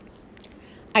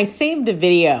I saved a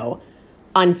video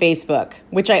on Facebook,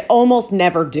 which I almost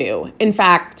never do. In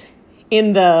fact,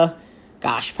 in the,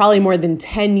 probably more than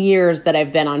 10 years that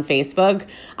I've been on Facebook,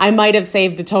 I might have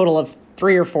saved a total of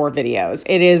 3 or 4 videos.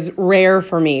 It is rare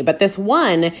for me, but this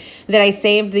one that I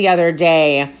saved the other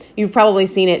day, you've probably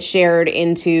seen it shared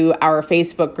into our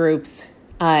Facebook groups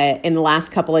in the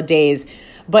last couple of days,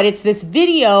 but it's this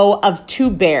video of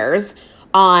 2 bears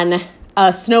on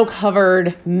a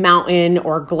snow-covered mountain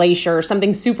or glacier,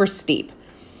 something super steep.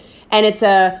 And it's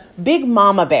a big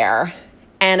mama bear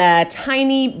and a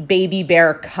tiny baby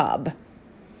bear cub.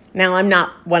 Now, I'm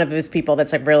not one of those people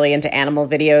that's like really into animal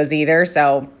videos either,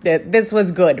 so this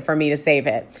was good for me to save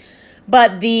it.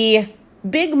 But the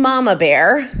big mama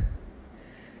bear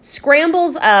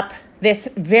scrambles up this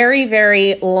very,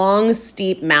 very long,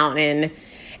 steep mountain,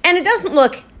 and it doesn't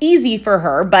look easy for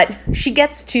her, but she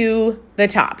gets to the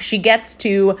top. She gets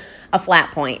to a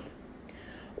flat point.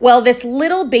 Well, this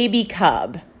little baby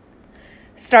cub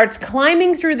starts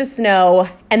climbing through the snow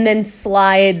and then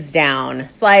slides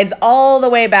all the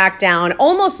way back down.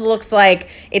 Almost looks like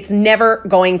it's never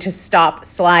going to stop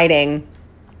sliding.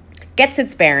 Gets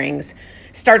its bearings,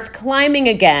 starts climbing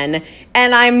again,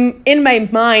 and I'm in my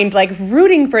mind like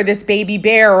rooting for this baby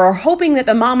bear or hoping that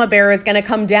the mama bear is going to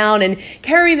come down and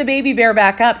carry the baby bear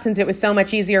back up since it was so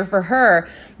much easier for her.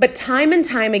 But time and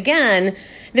time again,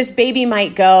 this baby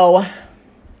might go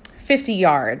 50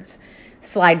 yards,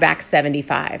 slide back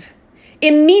 75.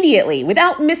 Immediately,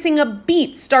 without missing a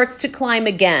beat, starts to climb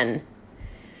again.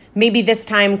 Maybe this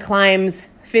time climbs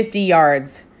 50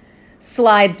 yards,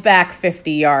 slides back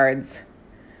 50 yards.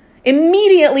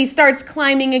 Immediately starts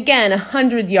climbing again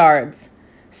 100 yards,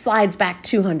 slides back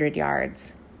 200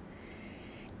 yards.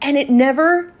 And it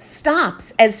never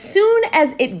stops. As soon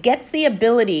as it gets the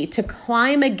ability to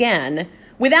climb again,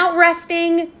 without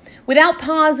resting, without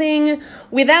pausing,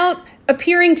 without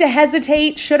appearing to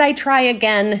hesitate, should I try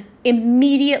again,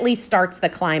 immediately starts the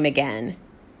climb again.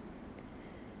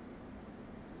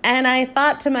 And I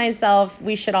thought to myself,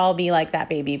 we should all be like that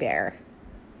baby bear.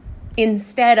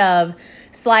 Instead of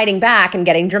sliding back and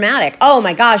getting dramatic. Oh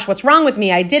my gosh, what's wrong with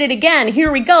me? I did it again.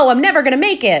 Here we go. I'm never going to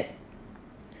make it.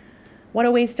 What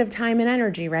a waste of time and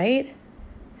energy, right?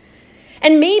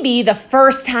 And maybe the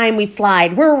first time we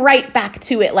slide, we're right back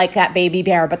to it like that baby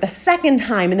bear. But the second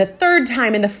time and the third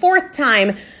time and the fourth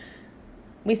time,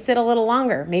 we sit a little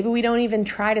longer. Maybe we don't even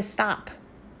try to stop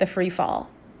the free fall.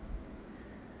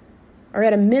 Or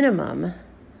at a minimum,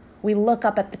 we look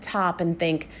up at the top and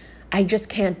think, I just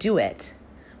can't do it.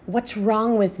 What's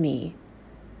wrong with me?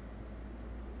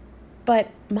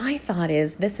 But my thought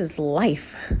is, this is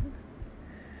life.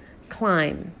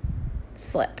 Climb,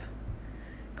 slip,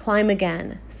 climb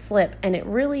again, slip. And it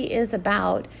really is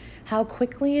about how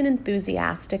quickly and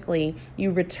enthusiastically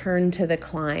you return to the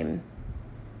climb.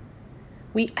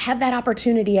 We have that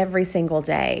opportunity every single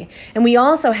day. And we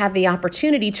also have the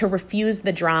opportunity to refuse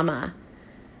the drama.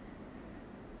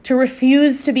 To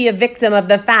refuse to be a victim of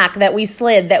the fact that we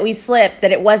slid, that we slipped,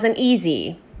 that it wasn't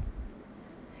easy.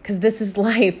 Because this is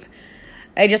life.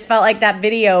 I just felt like that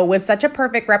video was such a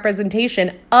perfect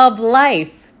representation of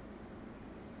life.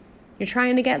 You're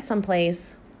trying to get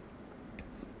someplace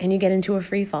and you get into a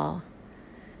free fall.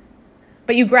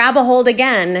 But you grab a hold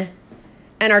again,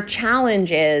 and our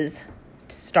challenge is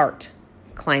to start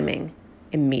climbing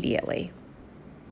immediately.